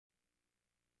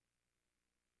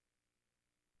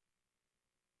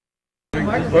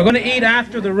We're going to eat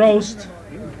after the roast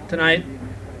tonight,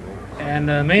 and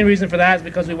the main reason for that is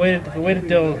because if we waited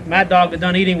till Mad Dog had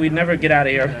done eating, we'd never get out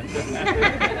of here.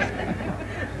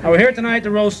 Now, we're here tonight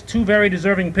to roast two very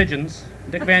deserving pigeons,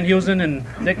 Dick Van Hoesen and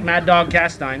Dick Mad Dog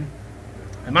Castine.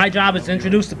 And my job is to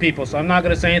introduce the people, so I'm not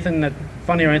going to say anything that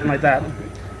funny or anything like that.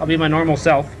 I'll be my normal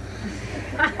self.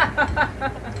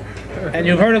 And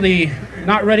you've heard of the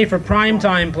not ready for prime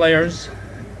time players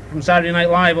from Saturday Night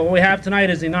Live. What we have tonight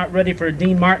is the not ready for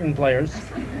Dean Martin players.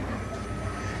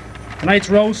 Tonight's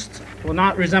roast will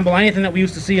not resemble anything that we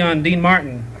used to see on Dean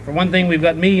Martin. For one thing, we've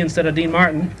got me instead of Dean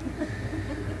Martin.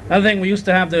 Another thing, we used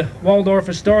to have the Waldorf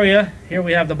Astoria. Here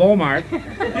we have the Beaumont.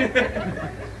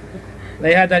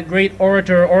 They had that great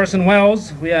orator Orson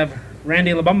Welles. We have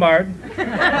Randy LaBombard.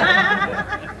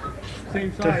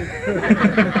 Same size.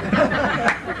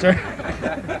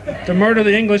 To murder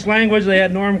the English language, they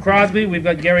had Norm Crosby. We've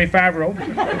got Gary Favreau.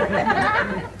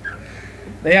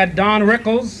 They had Don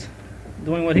Rickles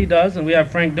doing what he does, and we have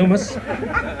Frank Dumas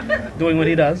doing what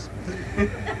he does.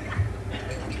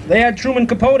 They had Truman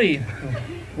Capote.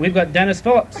 We've got Dennis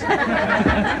Phillips. They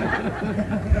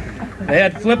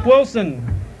had Flip Wilson.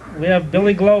 We have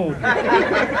Billy Glode.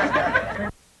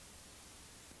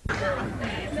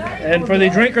 And for the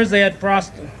drinkers, they had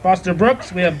Foster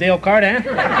Brooks. We have Dale Cardan.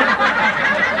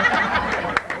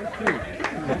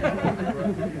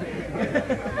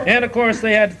 And of course,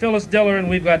 they had Phyllis Diller, and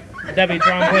we've got Debbie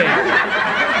Tremblay.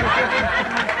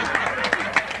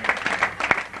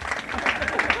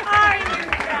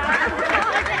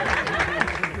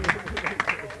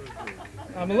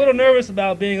 I'm a little nervous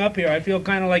about being up here. I feel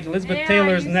kind of like Elizabeth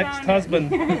Taylor's next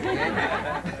husband.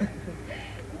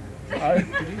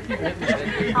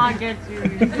 I'll get you. I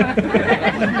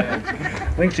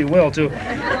think she will, too.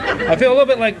 I feel a little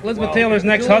bit like Elizabeth Taylor's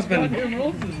next husband.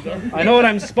 I know what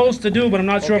I'm supposed to do, but I'm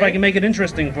not sure if I can make it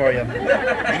interesting for you.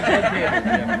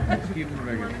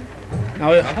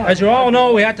 Now, as you all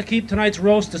know, we had to keep tonight's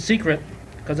roast a secret,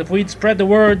 because if we'd spread the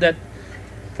word that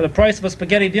for the price of a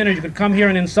spaghetti dinner, you could come here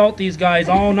and insult these guys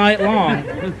all night long,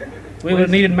 we would have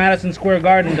needed Madison Square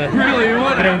Garden to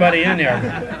get everybody in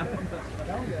here.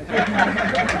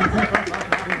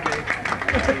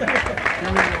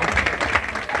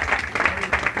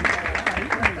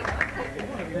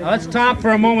 Now let's talk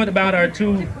for a moment about our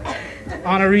two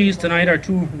honorees tonight, our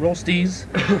two roastees.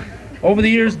 Over the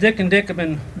years, Dick and Dick have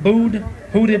been booed,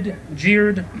 hooted,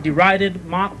 jeered, derided,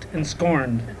 mocked, and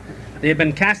scorned. They have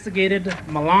been castigated,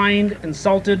 maligned,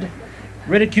 insulted,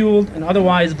 ridiculed, and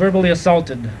otherwise verbally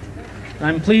assaulted. And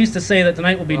I'm pleased to say that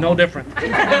tonight will be no different.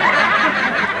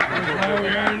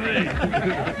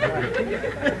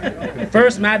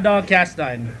 First, Mad Dog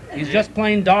Castine. He's just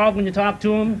plain dog when you talk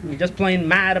to him. He's just plain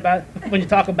mad about when you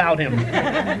talk about him.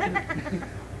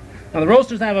 Now, the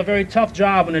roasters have a very tough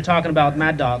job when they're talking about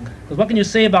Mad Dog. Because what can you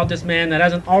say about this man that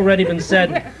hasn't already been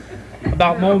said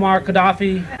about Muammar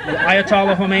Gaddafi,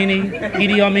 Ayatollah Khomeini,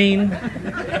 Idi Amin?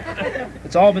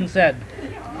 It's all been said.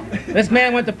 This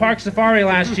man went to Park Safari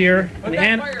last year, and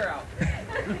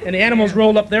the animals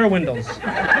rolled up their windows.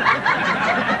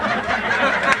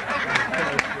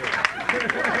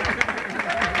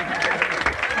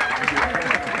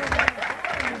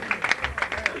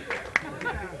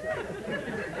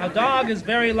 Now, Dog is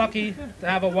very lucky to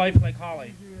have a wife like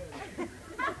Holly.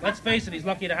 Let's face it, he's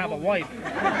lucky to have a wife.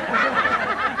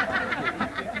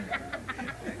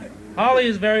 Holly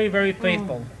is very, very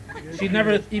faithful. She'd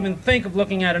never even think of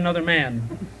looking at another man.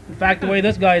 In fact, the way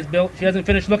this guy is built, she hasn't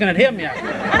finished looking at him yet.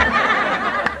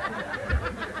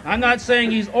 I'm not saying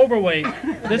he's overweight.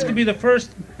 This could be the first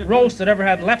roast that ever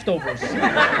had leftovers.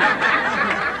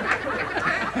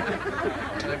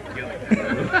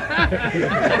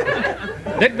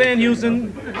 Dick Van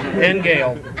Hoesen and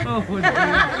Gail.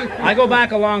 I go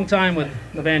back a long time with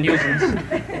the Van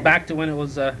Hoesens, back to when it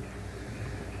was, they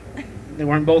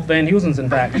weren't both Van Hoesens,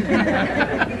 in fact.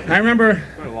 I remember,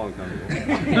 Quite a long time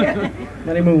ago.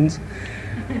 many moons.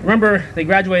 I remember they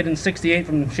graduated in '68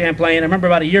 from Champlain. I remember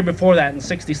about a year before that, in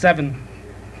 '67,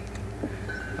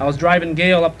 I was driving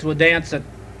Gail up to a dance at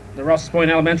the Russell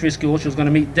Point Elementary School. She was going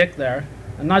to meet Dick there.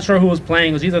 I'm not sure who was playing.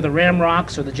 It was either the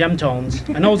Ramrocks or the Gemtones.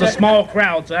 I know it was a small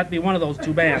crowd, so it had to be one of those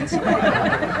two bands.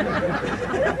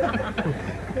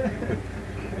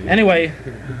 Anyway,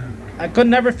 I could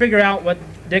never figure out what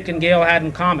Dick and Gail had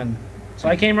in common. So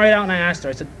I came right out and I asked her.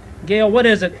 I said, Gail, what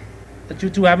is it that you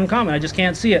two have in common? I just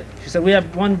can't see it. She said, we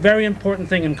have one very important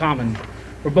thing in common.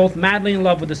 We're both madly in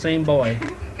love with the same boy.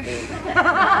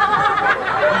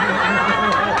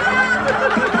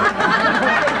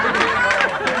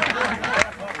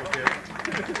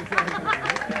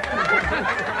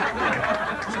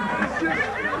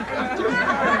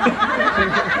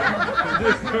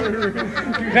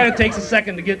 Kind of takes a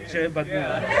second to get to it, but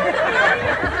Hey,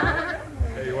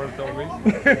 you want to tell me?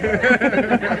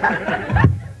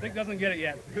 Dick doesn't get it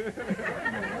yet.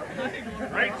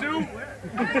 Right, two?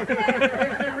 The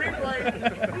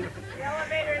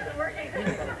elevator isn't working.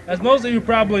 As most of you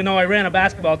probably know, I ran a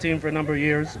basketball team for a number of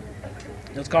years.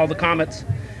 It was called the Comets.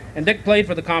 And Dick played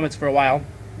for the Comets for a while.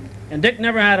 And Dick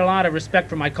never had a lot of respect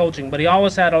for my coaching, but he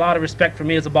always had a lot of respect for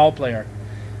me as a ball player.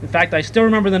 In fact, I still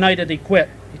remember the night that he quit.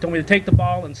 He told me to take the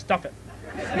ball and stuff it.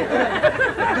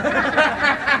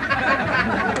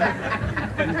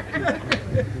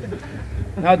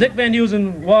 Now, Dick Van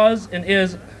Hoesen was and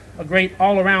is a great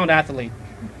all-around athlete.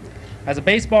 As a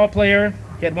baseball player,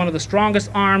 he had one of the strongest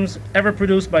arms ever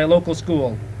produced by a local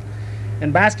school.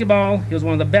 In basketball, he was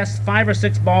one of the best 5 or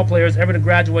 6 ball players ever to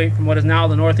graduate from what is now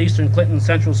the Northeastern Clinton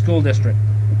Central School District.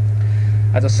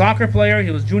 As a soccer player, he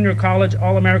was junior college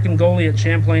All-American goalie at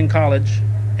Champlain College.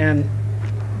 And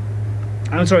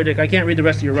I'm sorry, Dick, I can't read the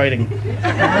rest of your writing. You're in a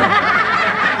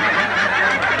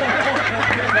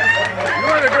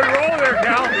good role there,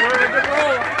 Cal. You're in a good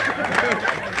role.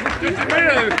 Just a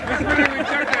minute we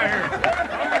check that here.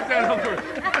 I'll get that over.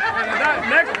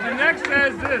 The next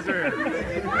says this here.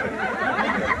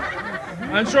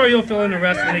 I'm sure you'll fill in the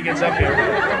rest when he gets up here.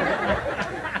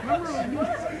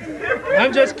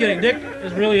 I'm just kidding. Dick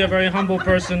is really a very humble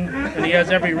person, and he has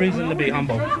every reason to be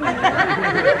humble.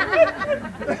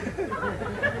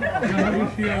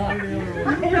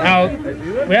 Now,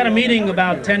 we had a meeting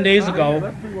about 10 days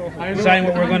ago deciding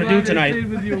what we're going to do tonight.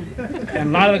 And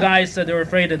a lot of the guys said they were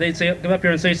afraid that they'd come up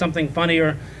here and say something funny,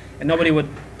 and nobody would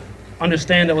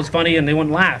understand it was funny and they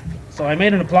wouldn't laugh. So I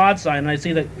made an applaud sign, and I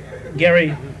see that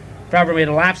Gary Favre made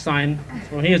a laugh sign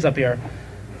when he was up here.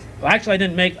 Well, actually, I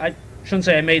shouldn't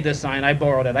say I made this sign. I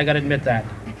borrowed it. I got to admit that.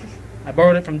 I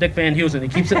borrowed it from Dick Van Hoesen. He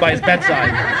keeps it by his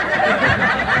bedside.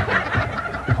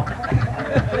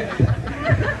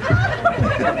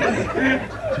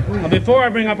 Now, before I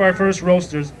bring up our first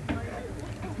roasters,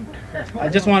 I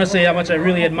just want to say how much I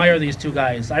really admire these two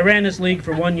guys. I ran this league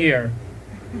for 1 year.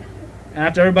 And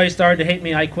after everybody started to hate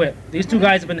me, I quit. These two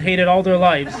guys have been hated all their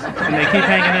lives, and they keep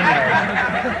hanging in there.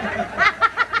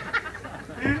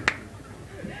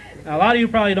 Now, a lot of you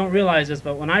probably don't realize this,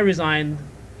 but when I resigned,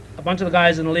 a bunch of the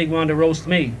guys in the league wanted to roast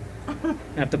me. And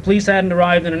if the police hadn't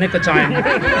arrived in the nick of time, they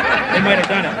might have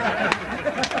done it.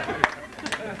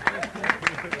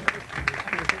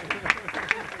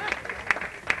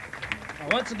 Now,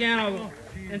 once again, I'll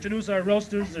introduce our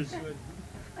roasters. There's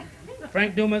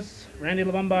Frank Dumas, Randy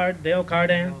LeBombard, Dale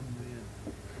Cardan,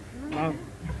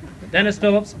 Dennis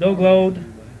Phillips, Bill Glode,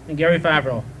 and Gary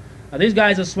Favreau. Now, these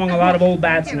guys have swung a lot of old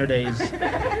bats in their days,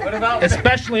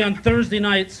 especially on Thursday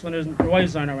nights when their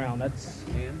wives aren't around. That's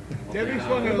Debbie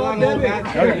swung a lot of old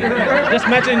bats. just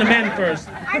mentioning the men first.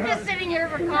 I'm just sitting here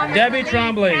for comments. Debbie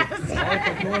Trombley.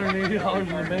 $280 in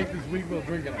the bank this week, we'll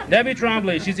drink it. Debbie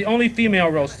Trombley, she's the only female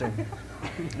roaster,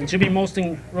 and she'll be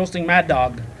roasting Mad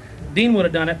Dog. Dean would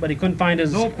have done it, but he couldn't find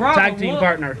his tag team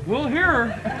partner. We'll hear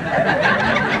her.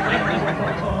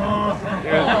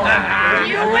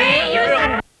 You wait, you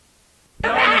said.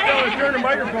 Turn the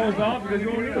microphones off because you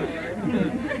won't hear it.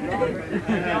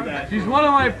 She's one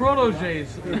of my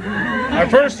proteges. Our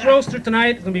first roaster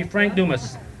tonight is going to be Frank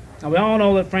Dumas. Now, we all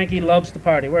know that Frankie loves to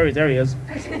party. Where is he? There he is.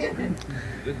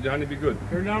 Johnny, be good.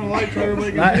 Turn down the lights so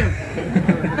everybody can see him.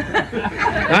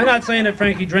 I'm not saying that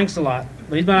Frankie drinks a lot,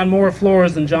 but he's been on more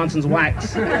floors than Johnson's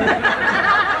wax.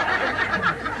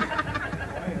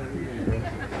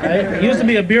 He used to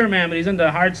be a beer man, but he's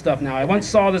into hard stuff now. I once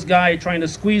saw this guy trying to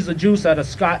squeeze the juice out of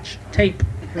Scotch tape.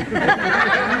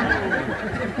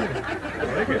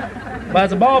 But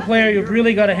as a ball player, you've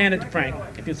really got to hand it to Frank.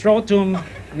 If you throw it to him,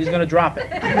 he's going to drop it.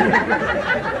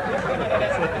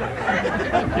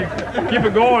 Keep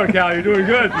it going, Cal. You're doing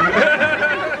good.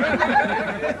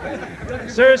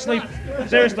 Seriously,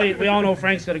 we all know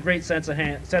Frank's got a great set of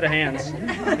hands.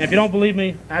 And if you don't believe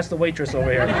me, ask the waitress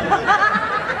over here.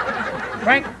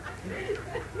 Frank?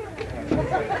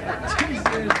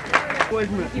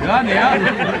 Get on the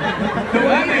outfield.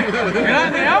 Get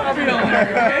on the outfield there,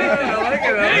 okay? I like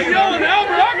it. Hey, yelling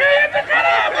Albert, okay, hit the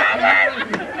cutoff, Albert!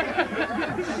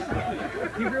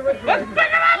 Let's pick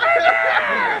it up!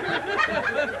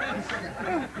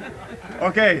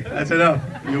 Okay, that's enough.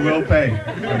 You will pay.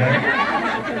 Okay.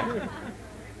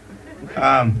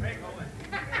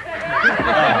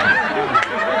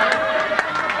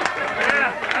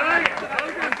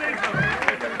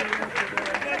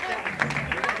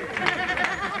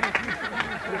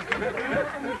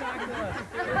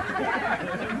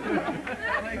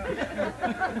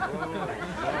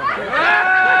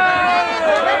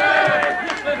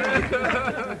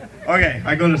 Okay,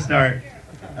 I'm going to start.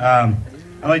 I'd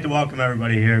like to welcome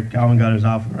everybody here. Calvin got his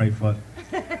off the right foot.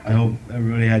 I hope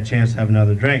everybody had a chance to have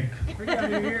another drink.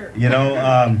 You know,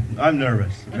 I'm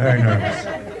nervous, very nervous.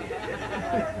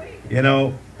 You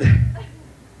know, You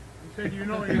said you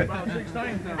know you about 6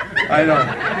 times now. I know.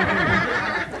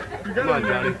 You got it,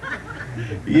 Johnny.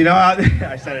 You know,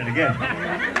 I said it again.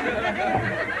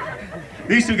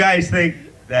 These two guys think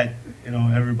that, you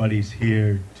know, everybody's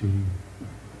here to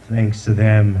thanks to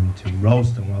them and to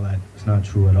roast them. Well, that's not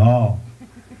true at all.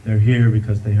 They're here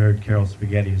because they heard Carol's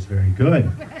spaghetti is very good.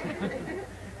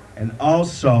 And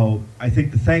also, I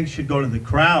think the thanks should go to the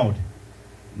crowd,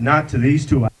 not to these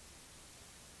two.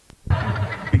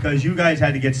 Because you guys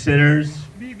had to get sitters,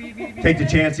 take the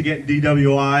chance to get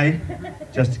DWI,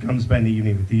 just to come spend the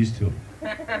evening with these two.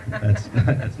 That's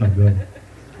no good.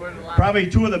 Probably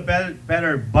two of the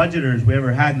better budgeters we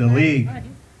ever had in the league.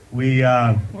 We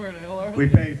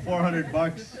paid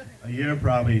 $400 a year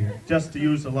probably just to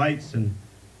use the lights, and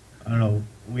I don't know,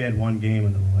 we had one game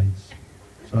under the lights.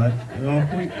 So that, you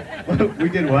know, we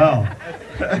did well.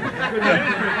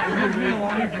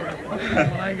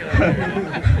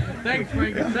 Thanks,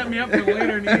 Frank. You set me up for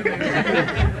later in the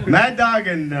evening. Mad Dog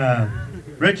and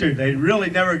Richard, they really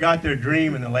never got their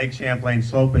dream in the Lake Champlain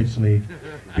Slow Pitch League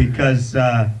because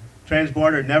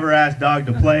Transborder never asked Dog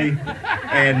to play,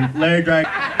 and Larry Drag.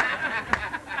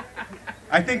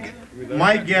 I think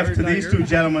my gift to these two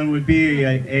gentlemen would be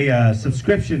a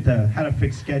subscription to How to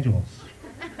Fix Schedules,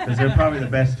 because they're probably the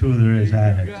best two there is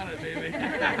at it. Got it, baby.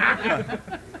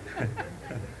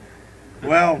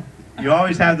 Well, you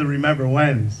always have to remember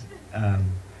wins.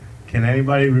 Can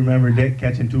anybody remember Dick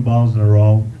catching 2 balls in a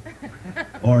row?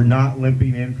 Or not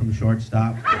limping in from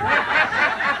shortstop?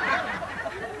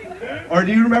 Or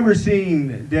do you remember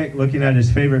seeing Dick looking at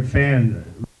his favorite fan?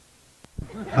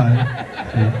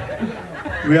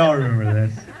 We all remember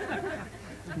this.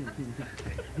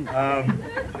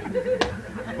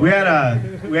 We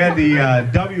had the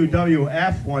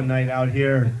WWF one night out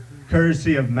here,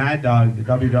 courtesy of Mad Dog. The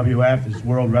WWF is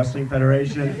World Wrestling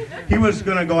Federation. He was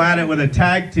going to go at it with a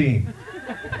tag team,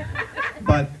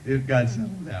 but it got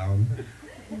settled down.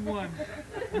 Who won?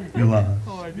 You lost.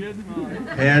 Oh, I did? Oh.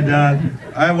 And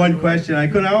I have one question. I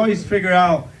couldn't always figure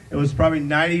out. It was probably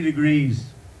 90 degrees,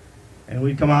 and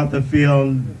we come out the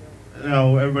field. You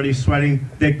know, everybody's sweating.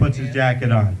 Dick puts his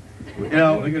jacket on. You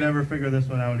know, we could never figure this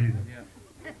one out either.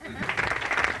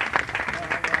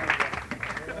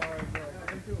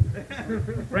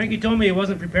 Frankie told me he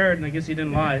wasn't prepared, and I guess he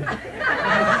didn't lie.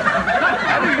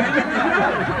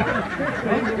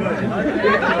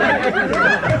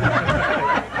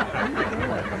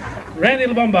 Randy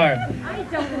LeBombard.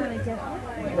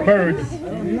 Bird.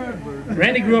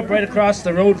 Randy grew up right across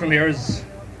the road from here, as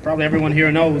probably everyone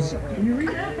here knows.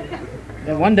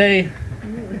 And one day,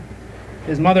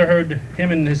 his mother heard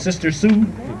him and his sister Sue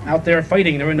out there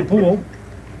fighting. They were in the pool.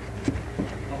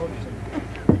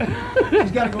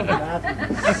 He's got to go to the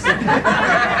bathroom.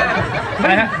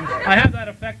 I have that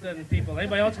effect on people.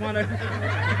 Anybody else want to?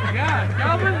 Yeah,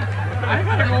 Calvin, I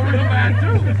gotta go over to the bath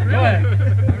too. Really? Go ahead.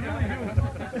 I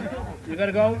really do. You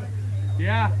gotta go?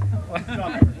 Yeah.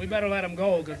 We better let him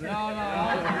go, because... No.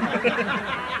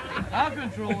 I'll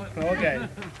control it. Okay.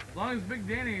 As long as Big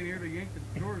Danny ain't here to yank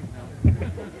the doors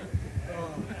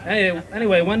now.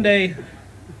 Anyway, one day,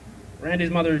 Randy's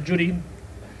mother, Judy,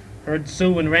 heard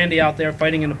Sue and Randy out there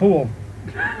fighting in the pool.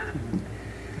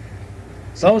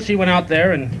 So she went out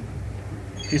there and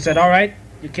she said, all right,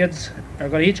 you kids are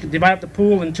going to each divide up the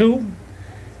pool in 2,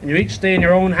 and you each stay in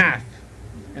your own half.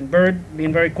 And Bird,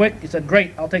 being very quick, he said,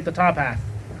 great, I'll take the top half.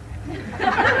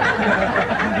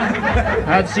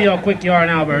 Let's see how quick you are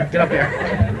now, Bird. Get up here.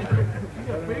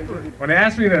 When they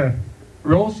asked me to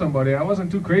roll somebody, I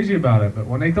wasn't too crazy about it. But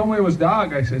when they told me it was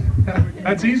Dog, I said,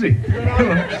 that's easy.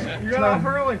 You got off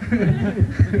early.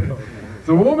 If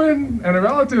the woman and her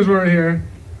relatives weren't here,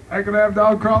 I could have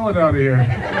Dog crawling out of here.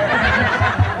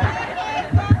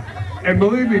 And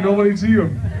believe me, nobody'd see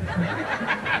him.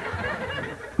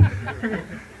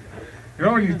 You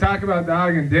know, when you talk about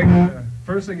Dog and Dick, the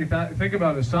first thing you think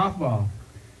about is softball.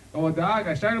 Oh, with Dog,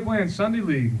 I started playing Sunday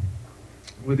League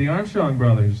with the Armstrong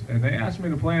brothers, and they asked me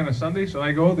to play on a Sunday, so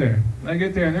I go there. I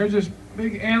get there, and there's this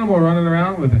big animal running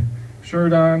around with a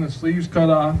shirt on, the sleeves cut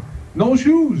off, no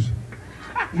shoes.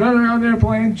 He's running around there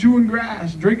playing, chewing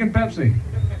grass, drinking Pepsi.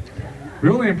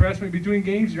 Really impressed me. Between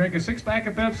games, he drank a 6-pack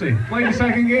of Pepsi. Played the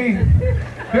second game.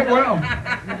 Hit well.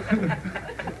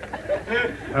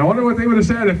 I wonder what they would have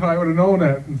said if I would have known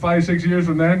that in 5-6 years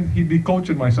from then, he'd be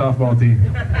coaching my softball team.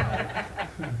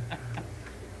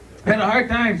 I had a hard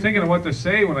time thinking of what to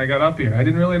say when I got up here. I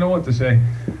didn't really know what to say.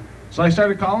 So I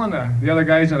started calling the other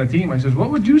guys on the team. I says,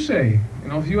 what would you say, you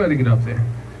know, if you had to get up there?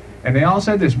 And they all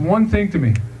said this one thing to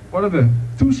me. What are the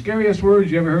 2 scariest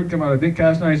words you ever heard come out of Dick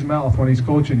Castine's mouth when he's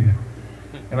coaching you?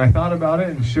 And I thought about it,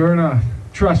 and sure enough,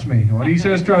 trust me. When he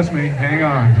says trust me, hang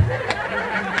on.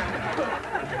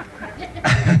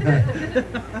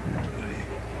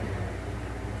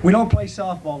 We don't play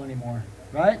softball anymore,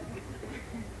 right?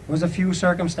 There's a few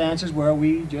circumstances where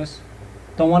we just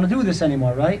don't want to do this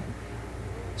anymore, right?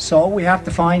 So we have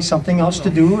to find something else to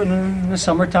do in the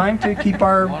summertime to keep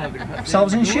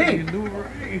ourselves in shape.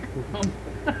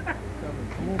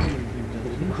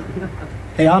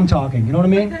 Hey, I'm talking, you know what I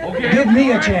mean? Okay. Give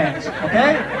me a chance,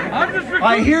 okay?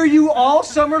 I hear you all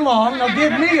summer long, now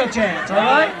give me a chance, all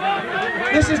right?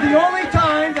 This is the only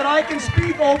time that I can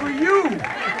speak over you.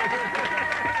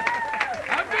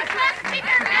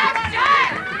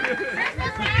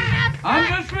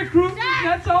 I'm just recruiting,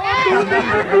 that's all I'm doing,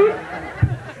 just recruiting.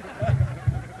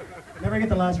 Never get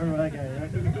the last one with that guy,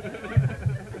 right?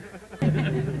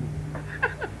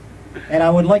 And I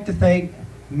would like to thank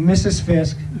Mrs.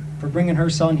 Fisk for bringing her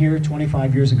son here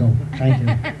 25 years ago. Thank you.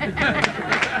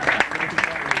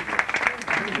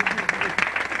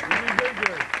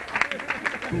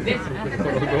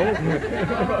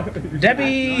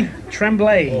 Debbie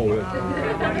Tremblay.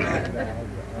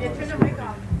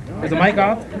 Is the mic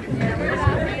off?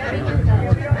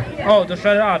 Oh, to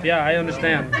shut it off. Yeah, I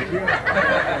understand.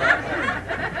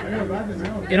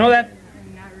 You know that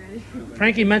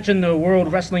Frankie mentioned the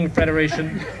World Wrestling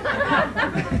Federation. You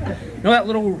know that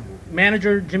little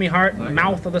manager, Jimmy Hart,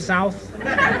 Mouth of the South?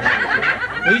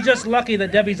 Well, he's just lucky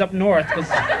that Debbie's up north, because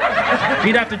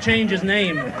he'd have to change his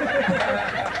name.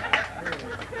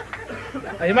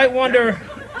 You might wonder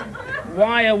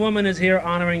why a woman is here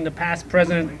honoring the past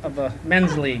president of the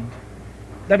men's league.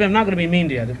 Debbie, I'm not going to be mean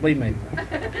to you, believe me.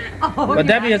 But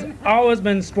Debbie has always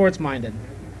been sports-minded.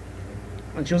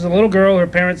 When she was a little girl, her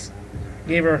parents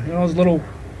gave her, you know, those little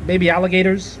baby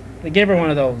alligators? They gave her one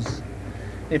of those.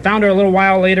 They found her a little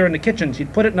while later in the kitchen.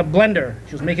 She'd put it in a blender.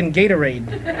 She was making Gatorade.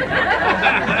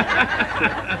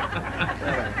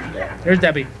 Here's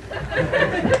Debbie.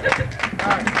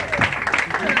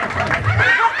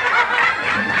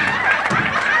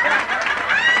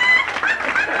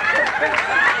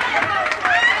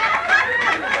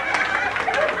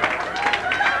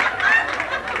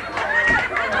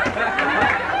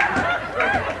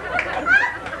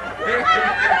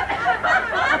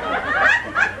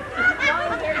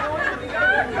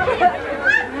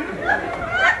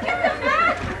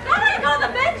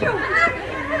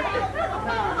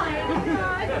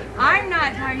 I'm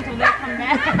not talking till they come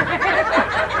back.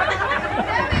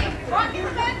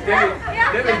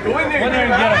 Debbie, go in there and get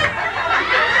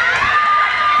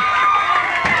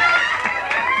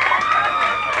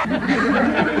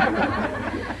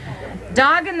him.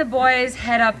 Dog and the boys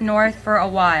head up north for a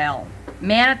while.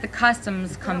 Man at the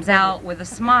customs comes out with a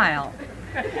smile.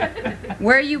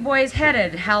 Where are you boys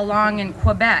headed? How long in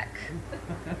Quebec?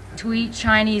 To eat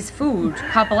Chinese food,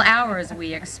 couple hours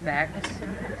we expect.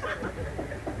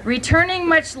 Returning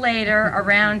much later,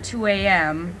 around 2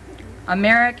 a.m.,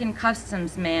 American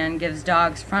customs man gives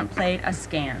Dog's front plate a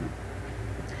scan.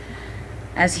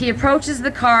 As he approaches the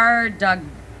car, Dog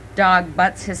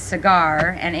butts his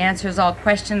cigar and answers all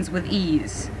questions with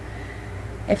ease.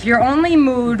 If your only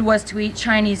mood was to eat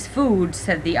Chinese food,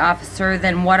 said the officer,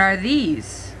 then what are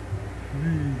these?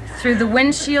 Through the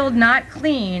windshield not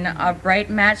clean, a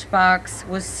bright matchbox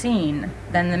was seen.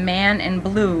 Then the man in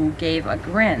blue gave a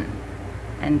grin,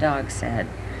 and Dog said,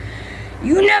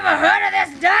 "You never heard of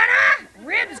this, Donna?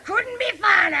 Ribs couldn't be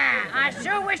finer. I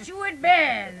sure wish you had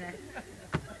been."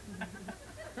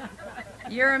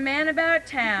 You're a man about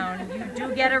town, you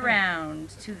do get around.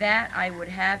 To that I would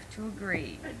have to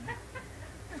agree.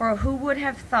 For who would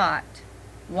have thought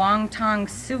wonton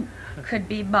soup could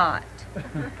be bought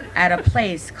at a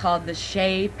place called the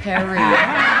Chez Paris?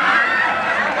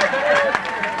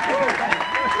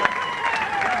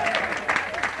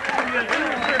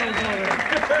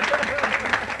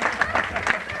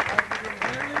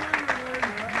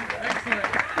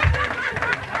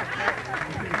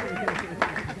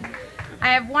 I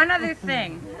have one other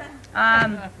thing.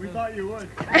 We thought you would.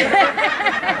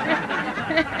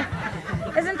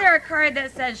 Isn't there a card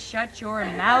that says "shut your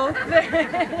mouth"?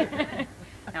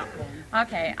 No.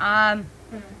 Okay.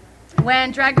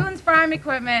 When Dragoons Farm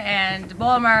Equipment and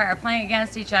Bullmar are playing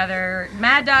against each other,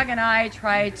 Mad Dog and I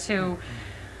try to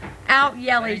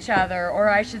out-yell each other, or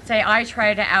I should say I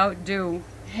try to outdo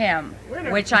him,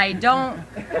 which I don't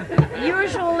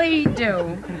usually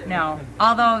do. No.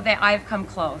 Although I've come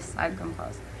close. I've come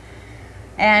close.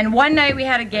 And one night we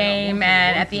had a game,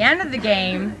 and at the end of the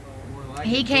game,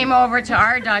 he came over to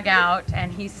our dugout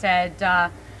and he said,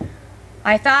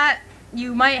 I thought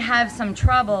you might have some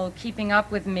trouble keeping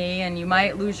up with me, and you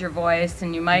might lose your voice,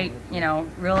 and you might, you know,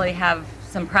 really have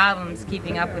some problems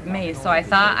keeping up with me. So I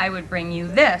thought I would bring you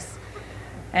this.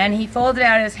 And he folded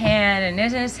out his hand, and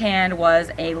in his hand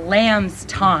was a lamb's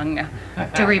tongue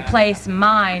to replace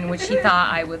mine, which he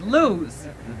thought I would lose.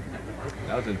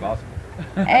 That was impossible.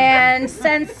 And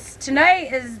since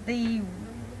tonight is the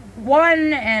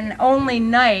one and only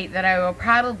night that I will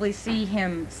probably see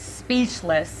him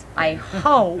speechless, I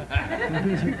hope,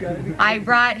 I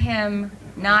brought him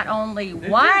not only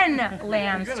one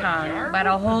lamb's tongue, but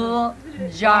a whole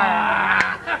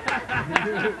jar.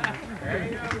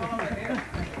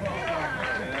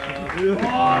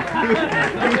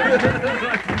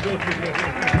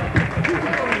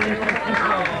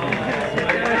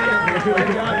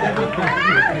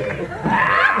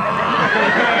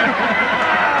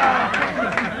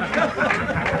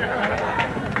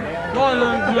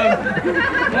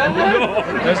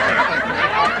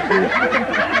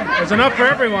 There's enough for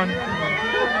everyone.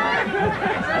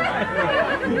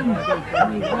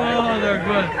 Oh, they're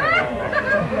good.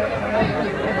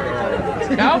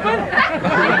 Calvin?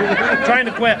 Trying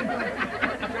to quit.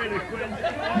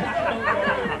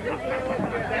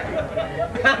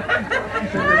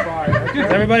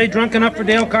 Is everybody drunk enough for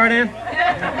Dale Cardan?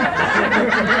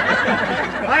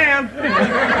 I am.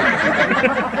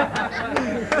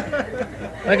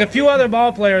 Like a few other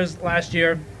ball players last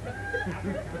year,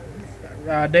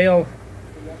 Dale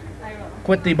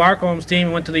quit the Barcombs team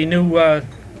and went to the new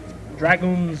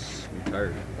Dragoons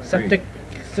Septic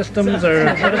Systems, or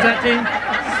what is that team?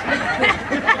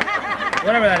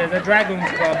 Whatever that is, the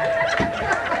Dragoons Club.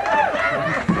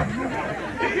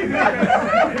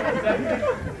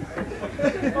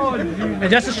 And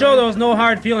just to show there was no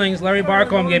hard feelings, Larry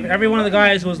Barcombe gave every one of the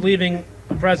guys who was leaving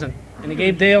a present. And he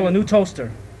gave Dale a new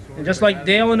toaster. And just like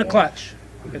Dale in the clutch,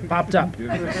 it popped up. Dale?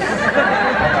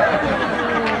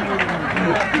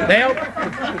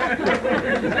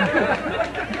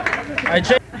 I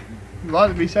checked. A lot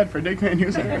to be said for Dick Van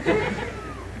Hoesen.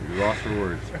 You lost for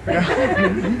words. Yeah.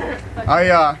 I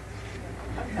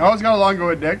always got along good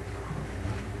with Dick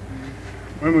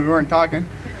when we weren't talking.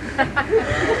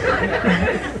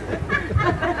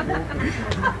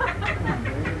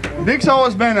 Dick's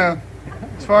always been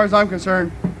as far as I'm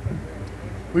concerned,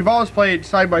 we've always played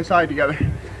side by side together.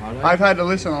 I've had to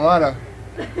listen to a lot of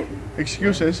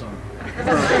excuses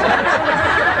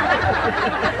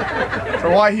for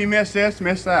why he missed this,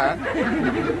 missed that.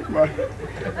 But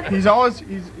he's always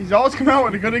come out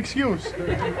with a good excuse.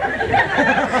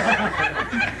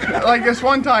 Like this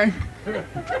one time,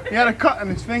 he had a cut on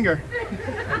his finger,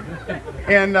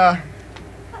 and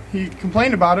he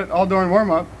complained about it all during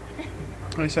warm-up.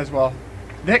 And he says, "Well,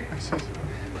 Dick," I says,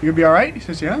 "you'll be all right?" He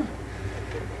says, "Yeah."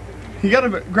 He got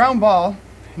a ground ball,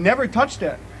 never touched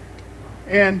it,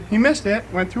 and he missed it,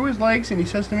 went through his legs, and he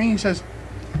says to me, he says,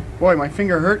 "Boy, my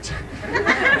finger hurts."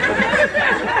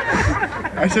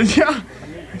 I says, "Yeah."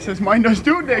 He says, "Mine does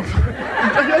too, Dick."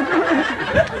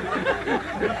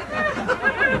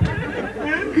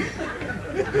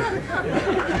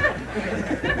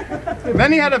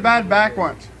 Then he had a bad back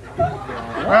once.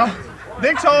 Well,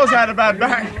 Dick's always had a bad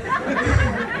back.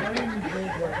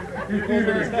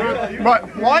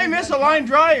 But why miss a line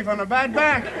drive on a bad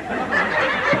back?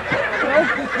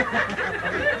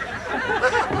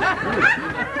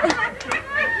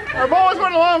 I've always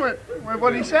went along with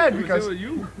what he said because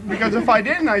if I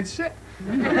didn't, I'd sit.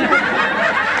 You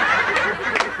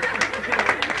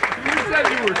said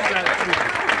you were set.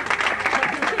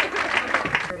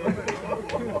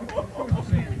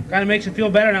 Kind of makes you feel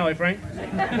better now, eh, Frank? Did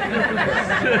I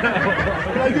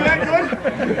do that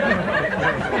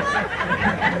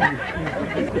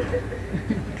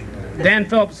good? Dan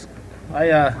Phillips,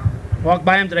 I walked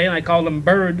by him today and I called him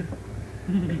Bird.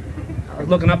 I was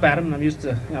looking up at him and I'm used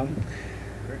to, you know,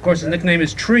 of course his nickname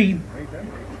is Tree.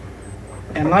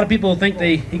 And a lot of people think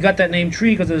he got that name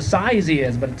Tree because of the size he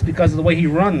is, but it's because of the way he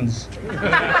runs.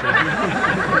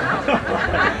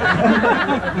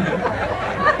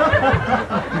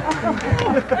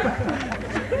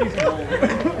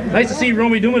 Nice to see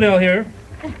Romy Dumadel here.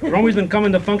 Romy's been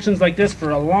coming to functions like this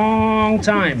for a long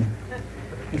time.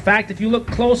 In fact, if you look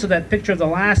close at that picture of the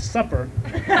Last Supper,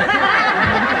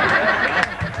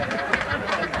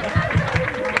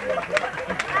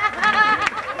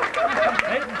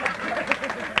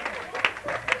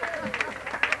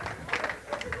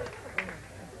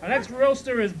 our next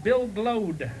roaster is Bill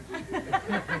Glode.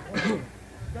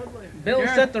 Bill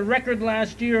set the record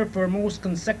last year for most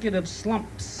consecutive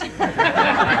slumps.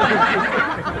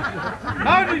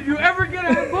 How did you ever get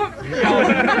a book?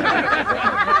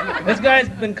 guy's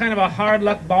been kind of a hard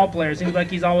luck ball player. Seems like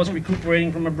he's always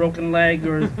recuperating from a broken leg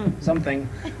or something.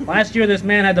 Last year, this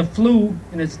man had the flu,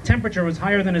 and his temperature was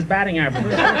higher than his batting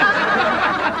average.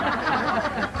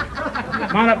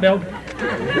 Come on up, Bill.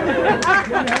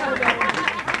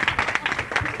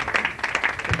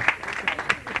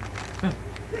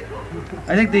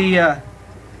 I think the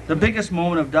biggest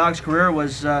moment of Dog's career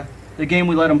was the game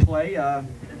we let him play.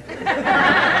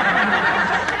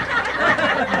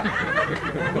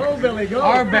 Go, Billy, go.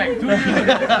 Arbeck, 2 years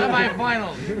ago,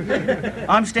 semifinals.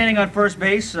 I'm standing on first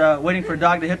base, waiting for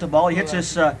Dog to hit the ball. He hits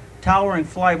this towering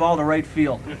fly ball to right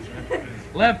field.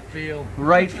 Left field.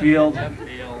 Right field. Left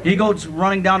field. He goes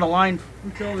running down the line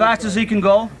fast as he can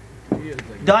go.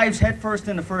 Dives headfirst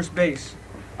into first base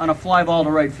on a fly ball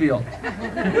to right field.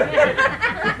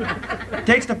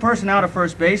 Takes the person out of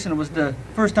first base, and it was the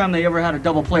first time they ever had a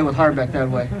double play with Harbeck that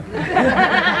way.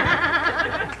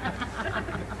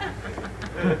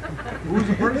 Who's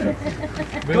the person?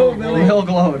 Bill, Bill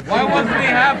glowed. Why wasn't he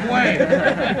halfway?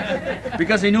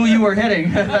 Because he knew you were hitting.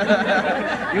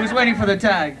 He was waiting for the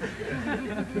tag.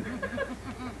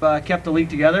 Kept the league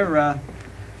together.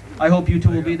 I hope you two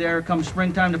will be there come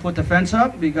springtime to put the fence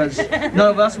up, because none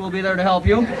of us will be there to help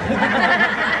you.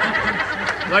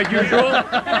 Like usual?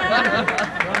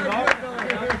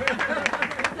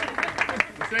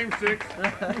 The same 6.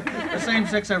 The same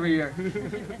 6 every year.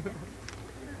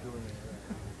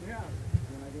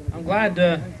 I'm glad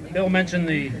Bill mentioned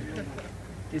these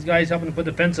guys helping to put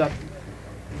the fence up.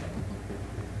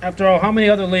 After all, how many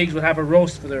other leagues would have a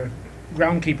roast for their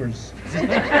groundkeepers?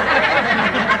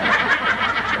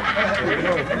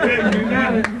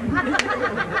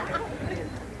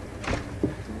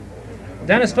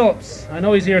 Dennis Phillips, I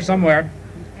know he's here somewhere,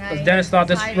 because Dennis thought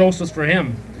this roast was for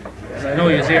him. I know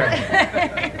he was here.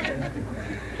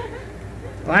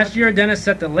 Last year, Dennis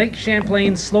set the Lake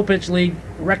Champlain Slow Pitch League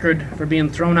record for being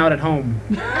thrown out at home.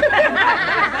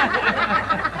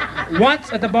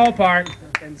 Once at the ballpark,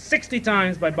 and 60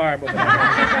 times by Barb.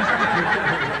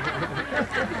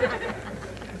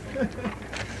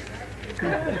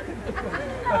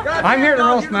 I'm here to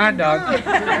roast Mad Dog.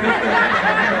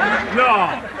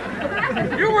 No!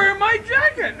 You're wearing my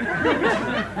jacket!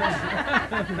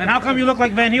 Then how come you look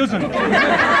like Van Hoesen?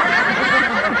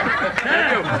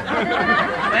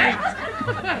 Thanks.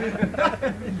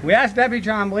 We asked Debbie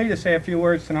Champlain to say a few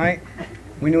words tonight.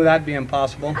 We knew that'd be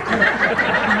impossible.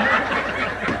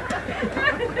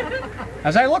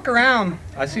 As I look around,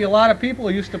 I see a lot of people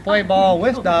who used to play ball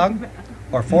with Dog,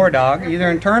 or for Dog,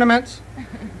 either in tournaments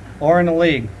or in the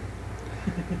league.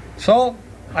 So,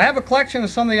 I have a collection of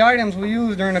some of the items we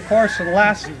used during the course of the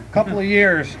last couple of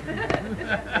years.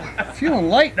 Feeling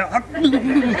light, Dog.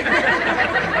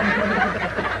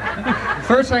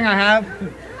 First thing I have,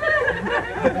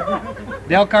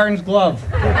 Dale Carden's glove.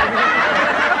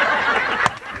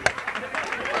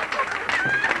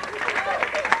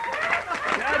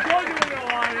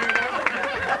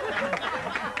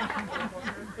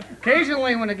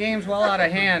 Occasionally, when the game's well out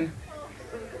of hand,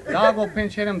 Dog will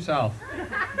pinch hit himself.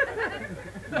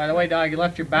 By the way, Dog, you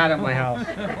left your bat at my house.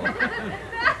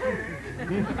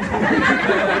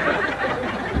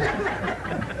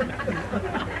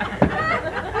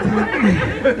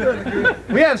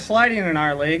 We have sliding in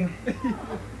our league.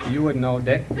 You wouldn't know,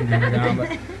 Dick. You'd never down,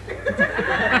 but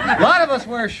a lot of us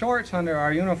wear shorts under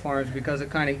our uniforms because it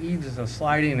kind of eases the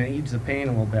sliding and eases the pain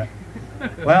a little bit.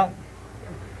 Well,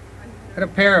 got a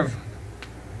pair of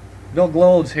Bill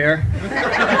Globes here.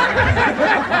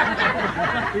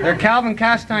 They're Calvin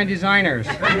Castine designers.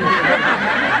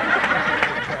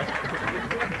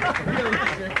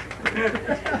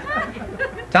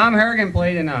 Tom Harrigan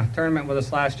played in a tournament with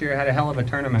us last year, had a hell of a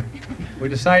tournament. We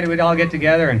decided we'd all get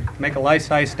together and make a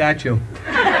life-size statue.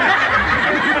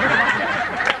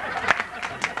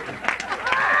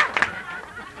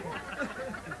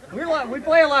 We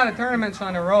play a lot of tournaments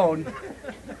on the road.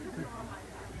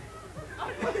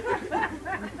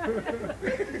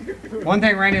 One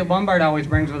thing Randy Lombard always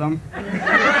brings with him.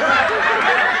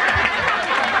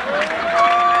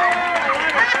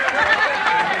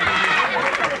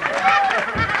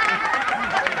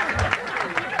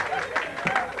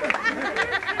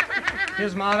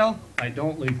 His motto, I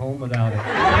don't leave home without it.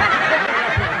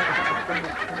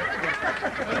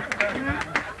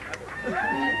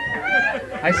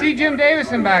 I see Jim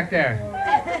Davison back there.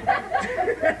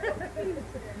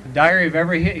 The diary of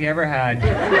every hit he ever had.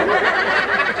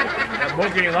 That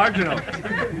book ain't large enough.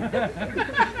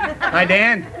 Hi,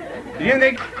 Dan. Do you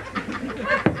think...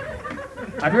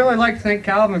 I'd really like to thank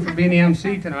Calvin for being the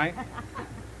MC tonight.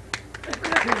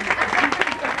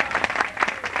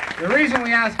 The reason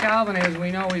we asked Calvin is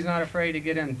we know he's not afraid to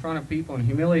get in front of people and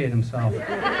humiliate himself.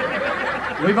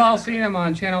 We've all seen him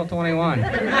on Channel 21.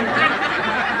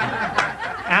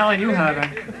 Alan, you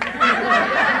haven't.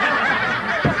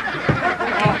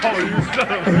 Oh, you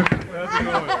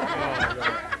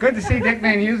Good to see Dick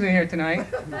Van Hoesen here tonight,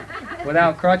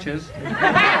 without crutches.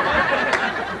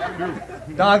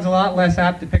 Dog's a lot less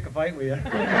apt to pick a fight with you.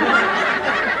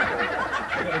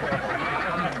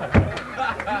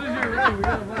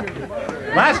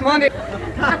 Last Monday.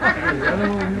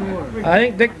 I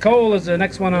think Dick Cole is the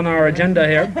next one on our agenda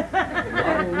here.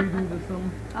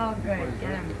 Oh, good.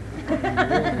 Get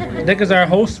him. Dick is our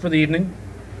host for the evening.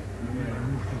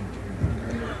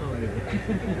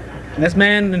 And this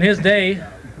man in his day,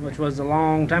 which was a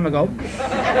long time ago,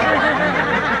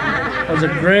 was a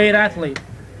great athlete.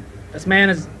 This man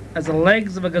has the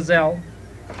legs of a gazelle,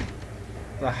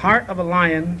 the heart of a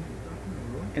lion,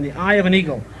 and the eye of an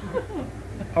eagle.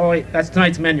 Oh wait, that's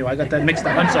tonight's menu. I got that mixed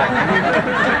up. I'm sorry.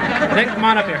 Dick, come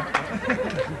on up here.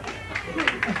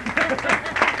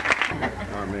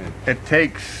 It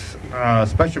takes a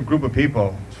special group of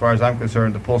people, as far as I'm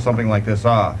concerned, to pull something like this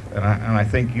off. And I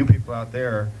think you people out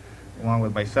there, along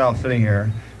with myself sitting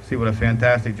here, see what a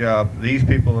fantastic job these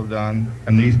people have done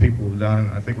and these people have done.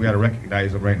 I think we got to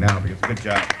recognize them right now because it's a good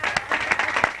job.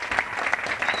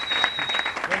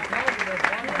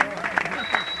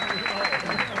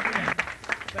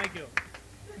 Thank you.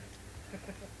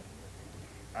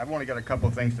 I've only got a couple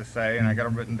of things to say, and I got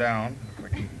them written down. If I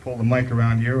can pull the mic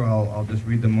around here, I'll just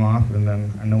read them off, and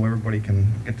then I know everybody can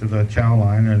get to the chow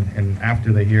line, and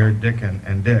after they hear Dick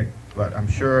and Dick. But I'm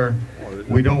sure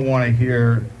we don't want to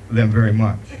hear them very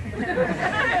much.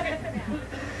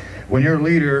 When you're a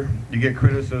leader, you get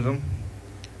criticism,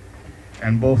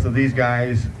 and both of these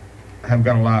guys have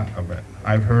got a lot of it.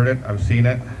 I've heard it, I've seen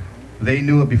it. They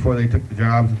knew it before they took the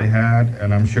jobs that they had,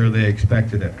 and I'm sure they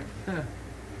expected it.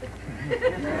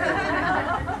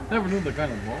 Never knew the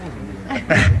kind of balls.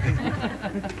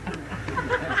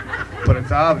 But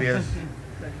it's obvious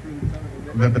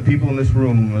that the people in this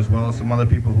room, as well as some other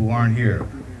people who aren't here,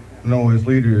 know as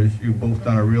leaders, you've both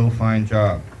done a real fine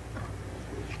job.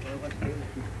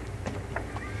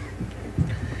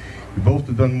 You both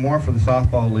have done more for the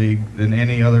softball league than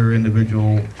any other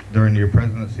individual during your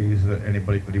presidencies that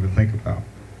anybody could even think about.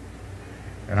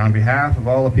 And on behalf of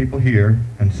all the people here,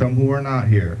 and some who are not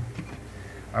here,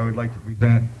 I would like to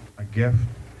present a gift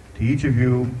to each of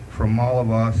you from all of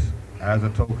us as a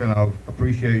token of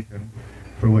appreciation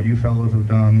for what you fellows have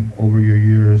done over your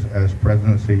years as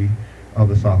presidency of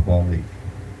the softball league.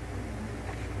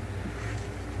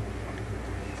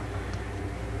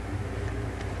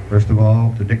 First of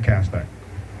all, to Dick Castine.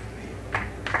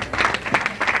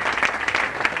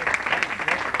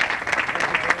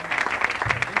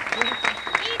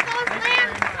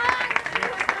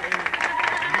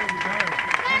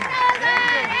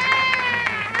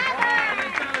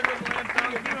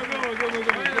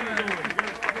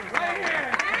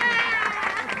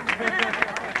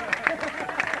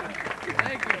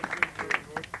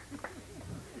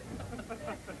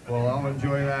 Well, I'll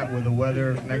enjoy that with the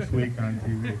weather next week on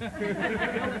TV.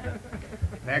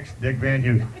 Next, Dick Van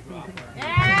Hoesen.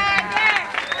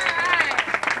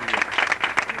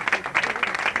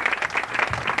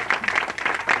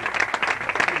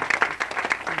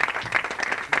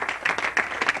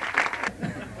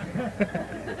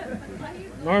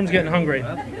 Norm's getting hungry.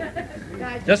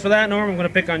 Just for that, Norm, I'm going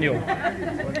to pick on you.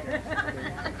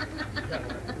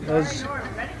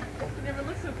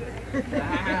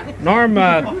 Norm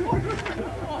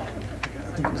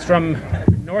is from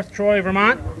North Troy,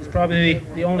 Vermont. He's probably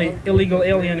the only illegal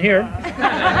alien here.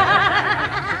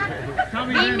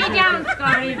 Leave me down,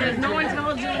 Scotty. There's no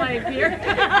intelligent life here.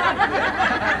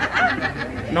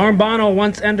 Norm Bono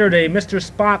once entered a Mr.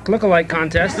 Spock look-alike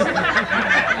contest,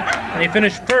 and he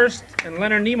finished first, and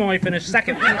Leonard Nimoy finished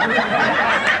second.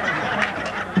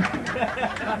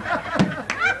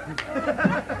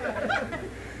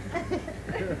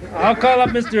 I'll call up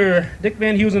Mr. Dick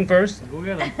Van Hoesen first. Go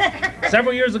get him.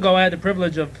 Several years ago, I had the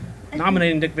privilege of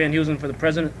nominating Dick Van Hoesen for the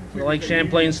president of the Lake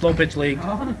Champlain Slow Pitch League.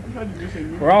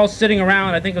 We're all sitting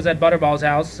around, I think it was at Butterball's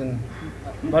house, and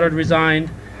Buttered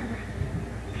resigned.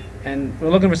 And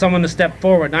we're looking for someone to step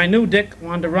forward. And I knew Dick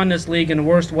wanted to run this league in the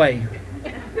worst way.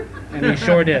 And he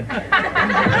sure did.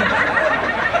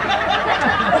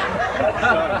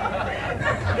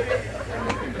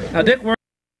 Now, Dick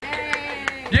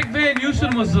Van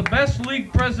Hoesen was the best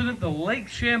league president the Lake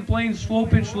Champlain Slow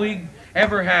Pitch League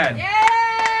ever had.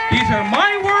 These are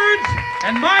my words,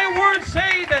 and my words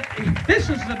say that this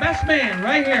is the best man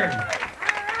right here.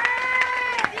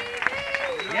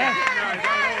 Yes.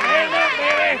 Stand up,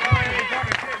 baby.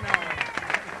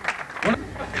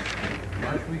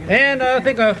 And I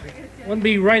think it wouldn't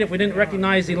be right if we didn't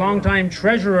recognize the longtime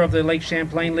treasurer of the Lake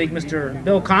Champlain League, Mr.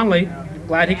 Bill Conley.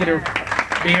 Glad he could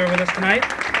be here with us tonight.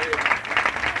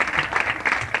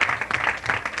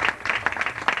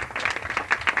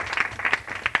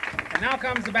 And now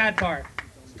comes the bad part.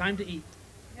 It's time to eat.